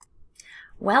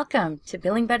Welcome to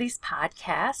Billing Buddies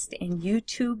podcast and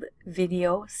YouTube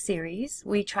video series.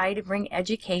 We try to bring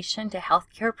education to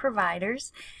healthcare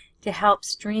providers to help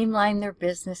streamline their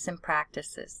business and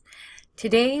practices.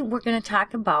 Today we're going to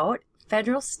talk about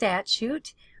Federal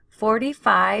Statute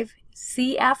 45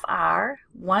 CFR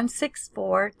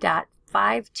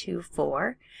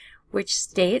 164.524, which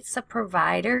states a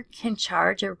provider can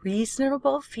charge a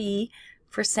reasonable fee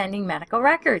for sending medical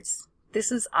records.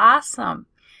 This is awesome,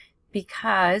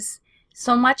 because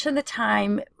so much of the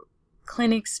time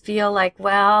clinics feel like,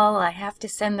 well, I have to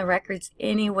send the records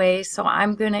anyway, so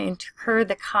I'm going to incur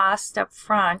the cost up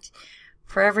front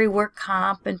for every work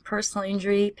comp and personal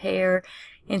injury payer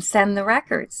and send the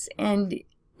records. And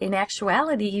in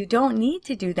actuality, you don't need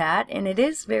to do that, and it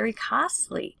is very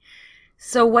costly.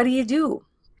 So what do?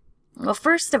 Well,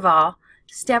 first of all,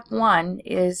 step one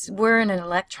is we're in an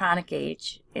electronic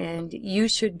age, and you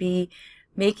should be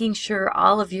making sure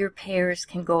all of your payers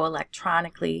can go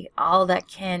electronically. All that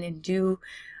can and do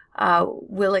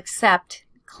will accept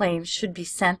claims should be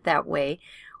sent that way.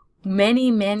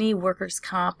 Many workers'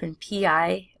 comp and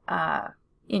PI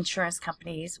insurance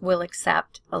companies will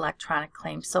accept electronic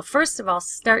claims. So first of all,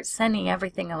 start sending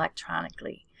everything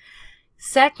electronically.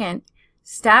 Second,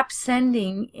 stop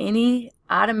sending any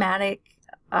automatic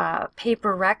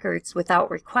paper records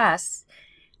without requests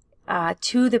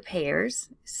to the payers.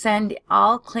 Send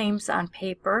all claims on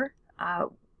paper.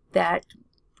 That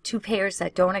to payers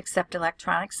that don't accept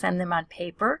electronic, send them on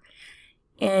paper,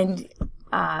 and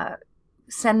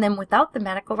send them without the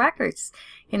medical records.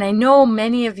 And I know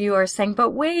many of you are saying,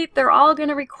 but wait, they're all going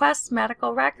to request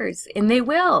medical records, and they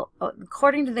will.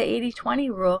 According to the 80-20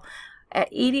 rule,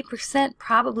 80%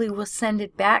 probably will send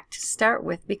it back to start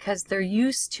with, because they're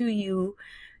used to you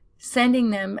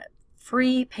sending them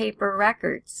free paper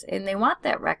records, and they want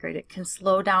that record. It can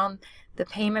slow down the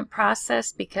payment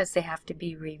process because they have to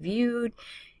be reviewed,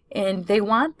 and they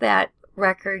want that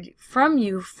record from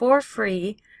you for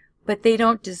free, but they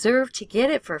don't deserve to get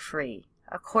it for free,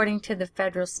 according to the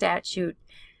federal statute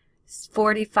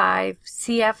 45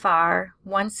 CFR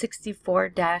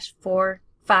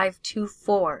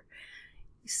 164-4524.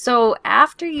 So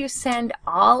after you send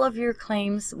all of your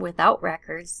claims without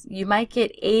records, you might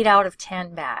get 8 out of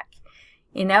 10 back.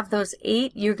 And of those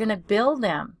 8, you're going to bill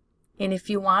them. And if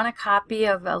you want a copy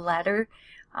of a letter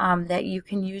that you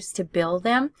can use to bill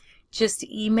them, just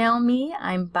email me.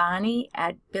 I'm Bonnie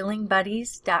at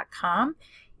billingbuddies.com.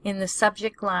 In the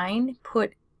subject line,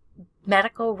 put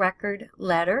medical record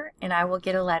letter, and I will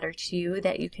get a letter to you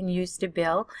that you can use to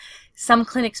bill. Some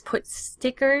clinics put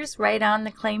stickers right on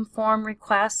the claim form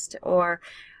request or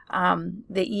the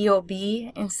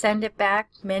EOB and send it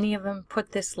back. Many of them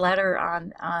put this letter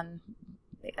on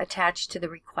attached to the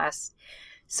request.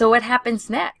 So what happens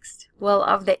next? Well,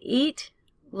 of the 8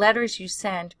 letters you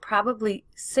send, probably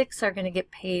 6 are going to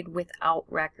get paid without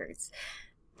records.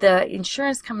 The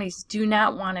insurance companies do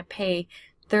not want to pay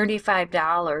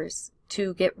 $35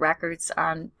 to get records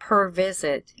on per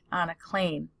visit on a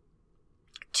claim.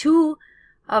 2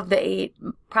 of the 8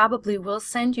 probably will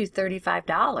send you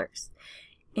 $35,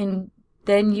 and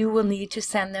then you will need to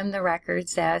send them the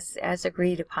records as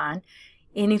agreed upon.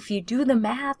 And if you do the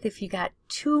math, if you got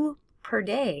 2 per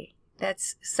day,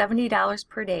 that's $70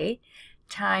 per day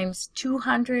times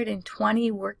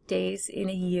 220 work days in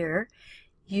a year,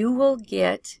 you will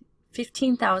get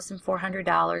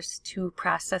 $15,400 to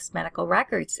process medical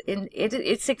records. And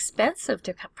it's expensive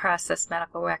to process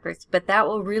medical records, but that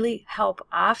will really help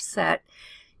offset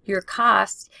your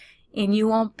costs, and you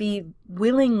won't be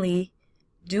willingly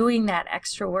doing that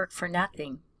extra work for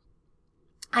nothing.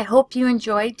 I hope you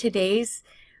enjoyed today's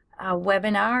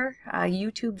webinar,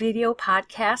 YouTube video,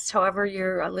 podcast, however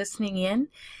you're listening in.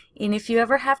 And if you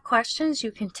ever have questions,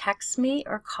 you can text me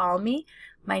or call me.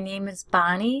 My name is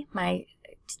Bonnie. My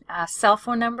cell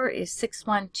phone number is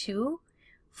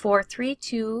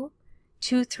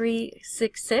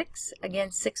 612-432-2366.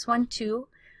 Again,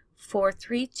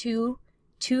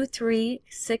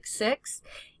 612-432-2366.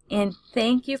 And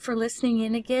thank you for listening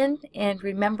in again. And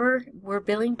remember, we're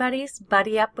Billing Buddies.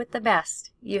 Buddy up with the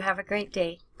best. You have a great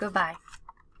day. Goodbye.